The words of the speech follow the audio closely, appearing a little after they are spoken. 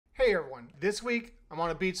Hey everyone, this week I'm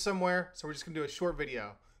on a beach somewhere, so we're just gonna do a short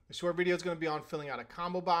video. The short video is gonna be on filling out a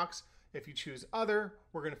combo box. If you choose other,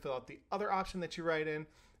 we're gonna fill out the other option that you write in.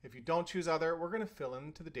 If you don't choose other, we're gonna fill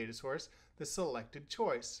into the data source the selected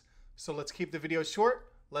choice. So let's keep the video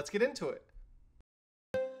short, let's get into it.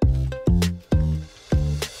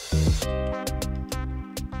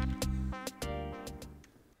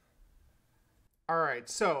 All right,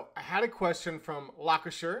 so I had a question from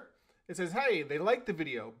Lancashire. It says, hey, they like the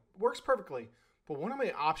video, works perfectly, but one of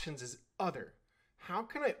my options is other. How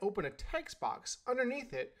can I open a text box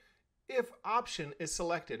underneath it if option is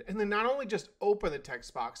selected? And then not only just open the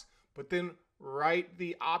text box, but then write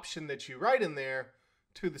the option that you write in there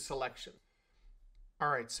to the selection. All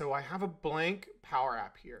right, so I have a blank Power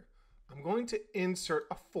App here. I'm going to insert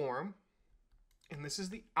a form, and this is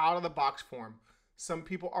the out-of-the-box form. Some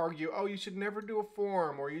people argue, oh, you should never do a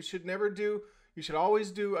form, or you should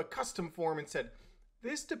always do a custom form instead.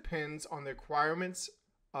 This depends on the requirements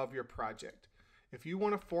of your project. If you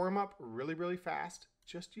want to form up really, really fast,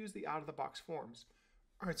 just use the out-of-the-box forms.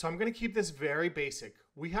 All right, so I'm going to keep this very basic.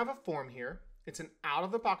 We have a form here. It's an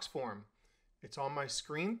out-of-the-box form. It's on my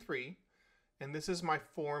screen 3, and this is my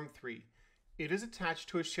form 3. It is attached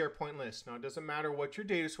to a SharePoint list. Now, it doesn't matter what your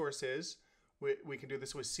data source is. We can do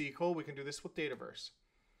this with SQL. We can do this with Dataverse.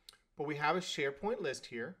 But we have a SharePoint list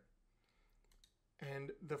here,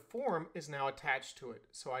 and the form is now attached to it.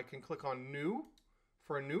 So I can click on New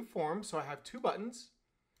for a new form. So I have two buttons.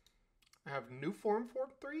 I have New Form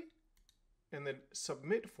 3 and then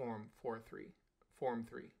Submit Form 3.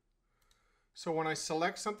 So when I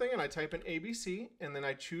select something and I type in ABC and then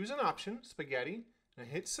I choose an option, spaghetti, and I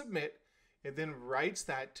hit Submit, it then writes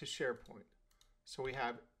that to SharePoint. So we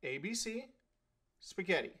have ABC,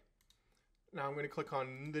 spaghetti. Now I'm going to click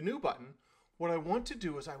on the New button. What I want to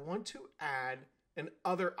do is I want to add an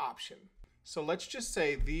other option. So let's just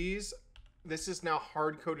say this is now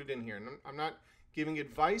hard-coded in here. And I'm not giving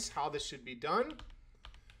advice how this should be done.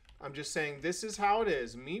 I'm just saying this is how it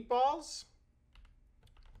is. Meatballs,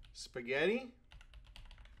 spaghetti,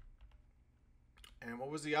 and what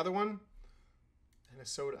was the other one? And a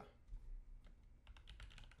soda.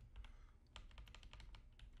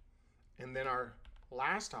 And then our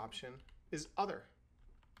last option is other.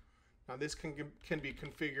 Now this can be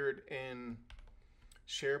configured in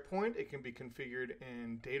SharePoint. It can be configured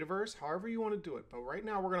in Dataverse, however you want to do it. But right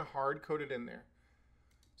now we're going to hard code it in there.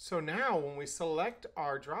 So now when we select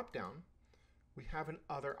our dropdown, we have an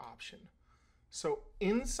other option. So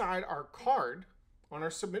inside our card on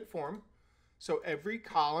our submit form, so every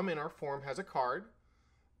column in our form has a card.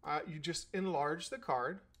 You just enlarge the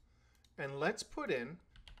card, and let's put in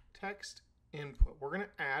text input. We're going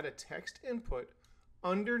to add a text input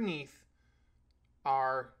underneath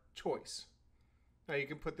our choice. Now you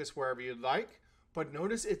can put this wherever you'd like, but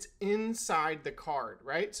notice it's inside the card,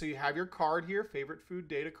 right? So you have your card here, favorite food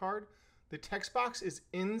data card. The text box is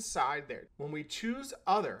inside there. When we choose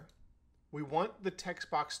other, we want the text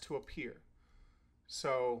box to appear.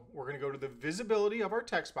 So we're going to go to the visibility of our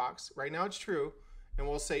text box. Right now it's true, and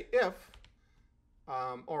we'll say if,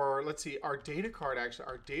 or let's see, our data card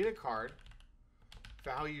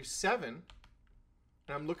value 7,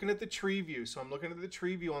 and I'm looking at the tree view. So I'm looking at the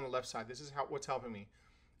tree view on the left side. This is what's helping me.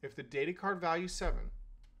 If the data card value 7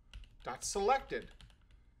 dot selected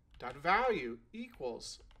dot value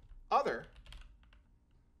equals other,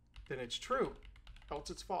 then it's true, else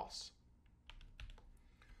it's false.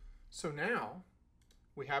 So now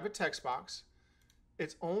we have a text box.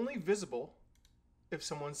 It's only visible if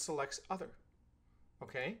someone selects other.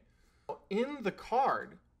 Okay? In the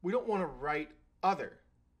card, we don't want to write other.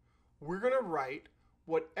 We're going to write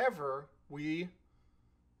whatever we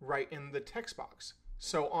write in the text box.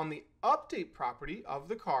 So on the update property of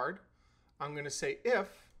the card, I'm going to say if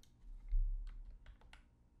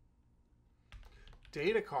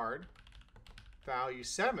data card value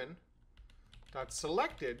 7 dot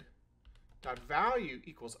selected dot value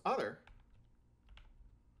equals other,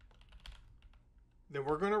 then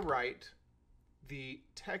we're going to write the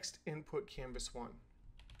text input canvas 1.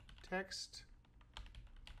 Text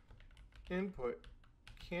input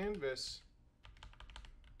canvas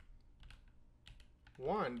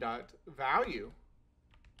 1 dot value,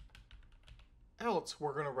 else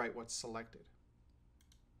we're going to write what's selected.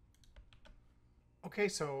 Okay,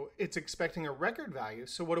 so it's expecting a record value.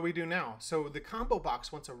 So what do we do now? So the combo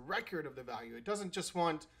box wants a record of the value. It doesn't just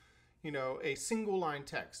want, a single line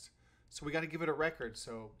text. So we got to give it a record.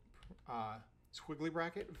 So squiggly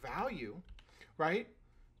bracket value, right?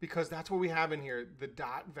 Because that's what we have in here, the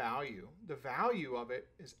dot value. The value of it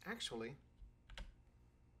is actually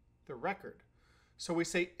the record. So we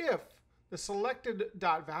say if the selected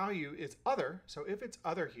dot value is other. So if it's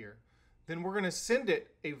other here, then we're going to send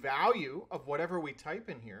it a value of whatever we type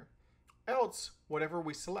in here, else whatever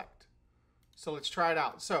we select. So let's try it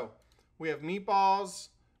out. So we have meatballs.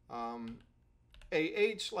 AH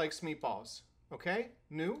likes meatballs. Okay,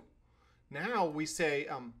 new. Now we say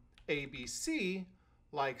ABC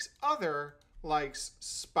likes other, likes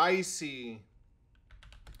spicy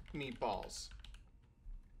meatballs.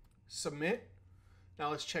 Submit. Now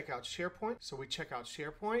let's check out SharePoint. So we check out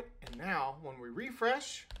SharePoint, and now when we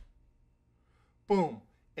refresh, boom,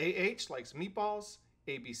 AH likes meatballs,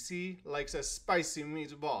 ABC likes a spicy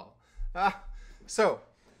meatball. So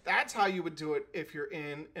that's how you would do it if you're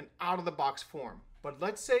in an out-of-the-box form. But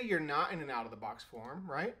let's say you're not in an out-of-the-box form,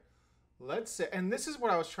 right? Let's say, and this is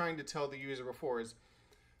what I was trying to tell the user before, is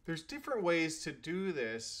there's different ways to do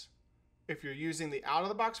this if you're using the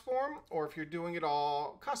out-of-the-box form or if you're doing it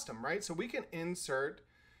all custom, right? So we can insert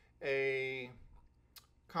a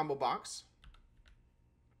combo box.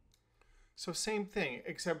 So same thing,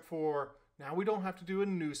 except for now we don't have to do a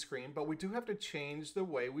new screen, but we do have to change the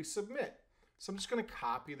way we submit. So I'm just going to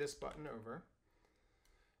copy this button over.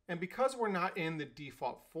 And because we're not in the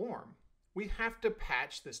default form, we have to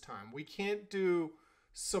patch this time. We can't do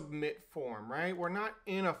submit form, right? We're not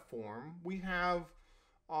in a form. We have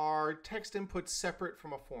our text input separate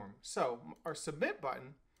from a form. So our submit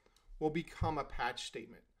button will become a patch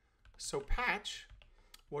statement. So patch,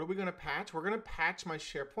 what are we going to patch? We're going to patch my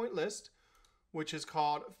SharePoint list, which is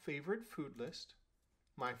called favorite food list.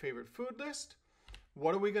 My favorite food list.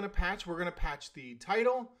 What are we going to patch? We're going to patch the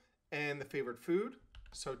title and the favorite food.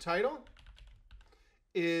 So title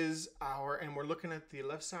is our, and we're looking at the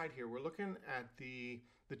left side here. We're looking at the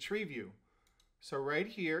tree view. So right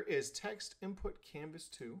here is text input canvas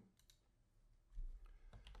 2.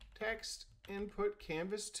 Text input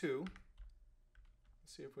canvas 2.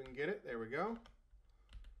 Let's see if we can get it. There we go.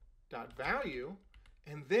 Dot value.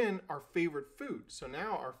 And then our favorite food. So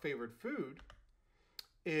now our favorite food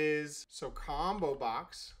is, so combo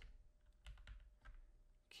box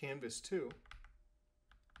canvas 2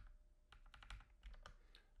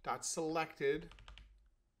 dot selected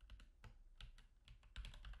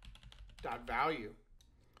dot value.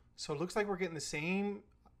 So it looks like we're getting the same,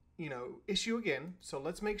 issue again. So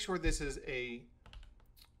let's make sure this is a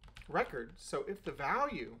record. So if the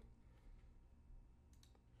value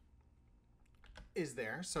is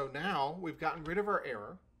there, so now we've gotten rid of our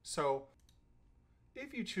error. So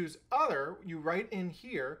if you choose other, you write in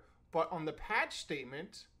here, but on the patch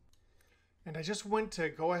statement, and I just went to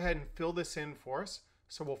go ahead and fill this in for us.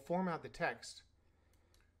 So we'll format the text.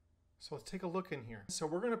 So let's take a look in here. So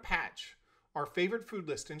we're going to patch our favorite food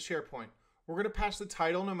list in SharePoint. We're going to patch the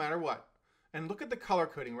title no matter what. And look at the color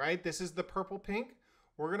coding, right? This is the purple pink.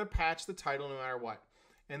 We're going to patch the title no matter what.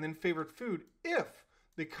 And then favorite food, if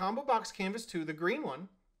the combo box canvas 2, the green one,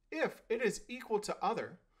 if it is equal to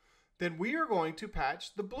other, then we are going to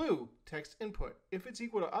patch the blue text input. If it's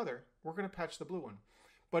equal to other, we're going to patch the blue one.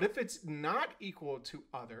 But if it's not equal to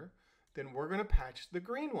other, then we're going to patch the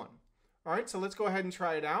green one. All right, so let's go ahead and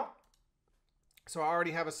try it out. So I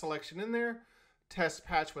already have a selection in there. Test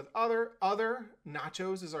patch with other. Other,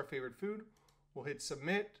 nachos is our favorite food. We'll hit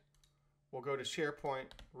submit. We'll go to SharePoint,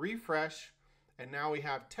 refresh, and now we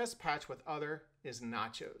have test patch with other is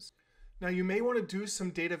nachos. Now you may want to do some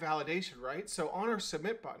data validation, right? So on our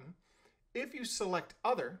submit button, if you select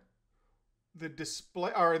other, the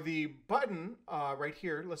display or the button right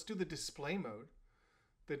here, let's do the display mode.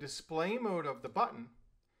 The display mode of the button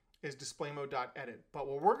is display mode.edit. But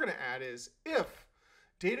what we're going to add is if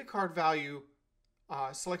data card value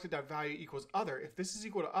selected.value equals other, if this is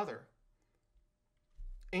equal to other,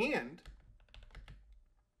 and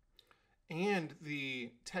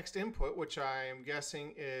the text input, which I am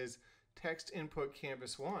guessing is text input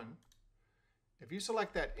canvas 1, if you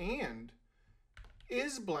select that and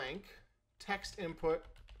is blank text input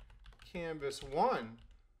canvas 1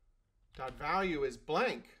 dot value is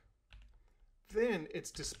blank, then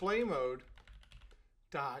it's display mode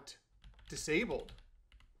dot disabled,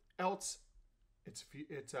 else it's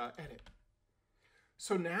edit.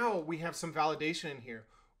 So now we have some validation in here.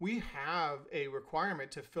 We have a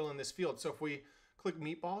requirement to fill in this field. So if we click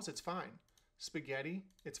meatballs, it's fine. Spaghetti,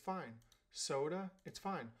 it's fine. Soda, it's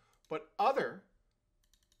fine. But other,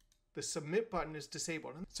 the submit button is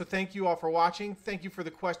disabled. So thank you all for watching. Thank you for the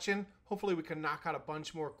question. Hopefully we can knock out a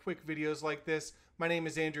bunch more quick videos like this. My name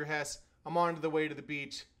is Andrew Hess. I'm on to the way to the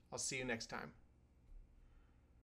beach. I'll see you next time.